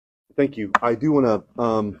Thank you. I do want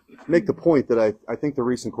to make the point that I think the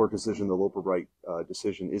recent court decision, the Loper Bright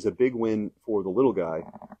decision, is a big win for the little guy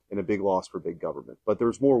and a big loss for big government. But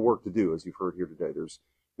there's more work to do, as you've heard here today. There's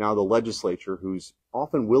now the legislature, who's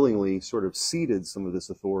often willingly sort of ceded some of this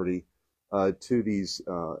authority to these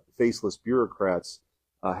faceless bureaucrats,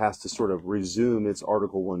 has to sort of resume its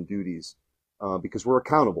Article 1 duties because we're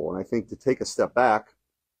accountable. And I think to take a step back,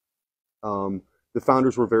 the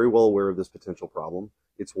founders were very well aware of this potential problem.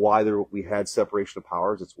 It's why we had separation of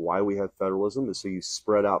powers. It's why we had federalism, so you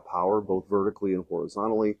spread out power both vertically and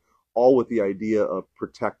horizontally, all with the idea of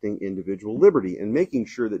protecting individual liberty and making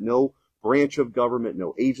sure that no branch of government,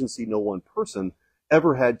 no agency, no one person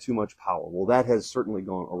ever had too much power. Well, that has certainly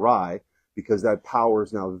gone awry because that power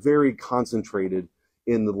is now very concentrated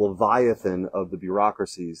in the leviathan of the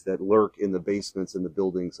bureaucracies that lurk in the basements and the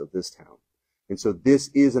buildings of this town. And so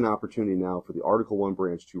this is an opportunity now for the Article 1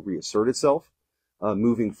 branch to reassert itself.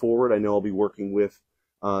 Moving forward, I know I'll be working with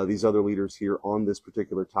these other leaders here on this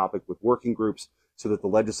particular topic with working groups so that the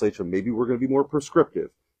legislature, maybe we're going to be more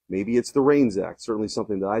prescriptive. Maybe it's the REINS Act, certainly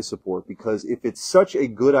something that I support, because if it's such a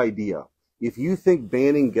good idea, if you think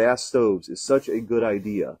banning gas stoves is such a good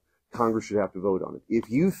idea, Congress should have to vote on it.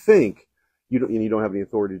 If you think you don't have any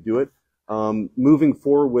authority to do it, moving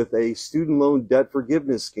forward with a student loan debt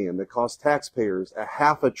forgiveness scam that costs taxpayers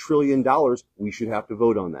 $500 billion, we should have to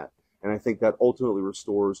vote on that. And I think that ultimately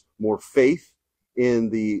restores more faith in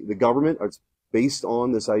the government. It's based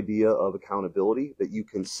on this idea of accountability, that you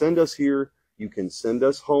can send us here, you can send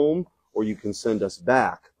us home, or you can send us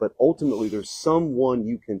back. But ultimately, there's someone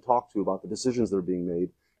you can talk to about the decisions that are being made.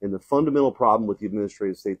 And the fundamental problem with the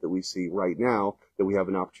administrative state that we see right now that we have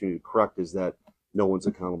an opportunity to correct is that no one's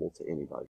accountable to anybody.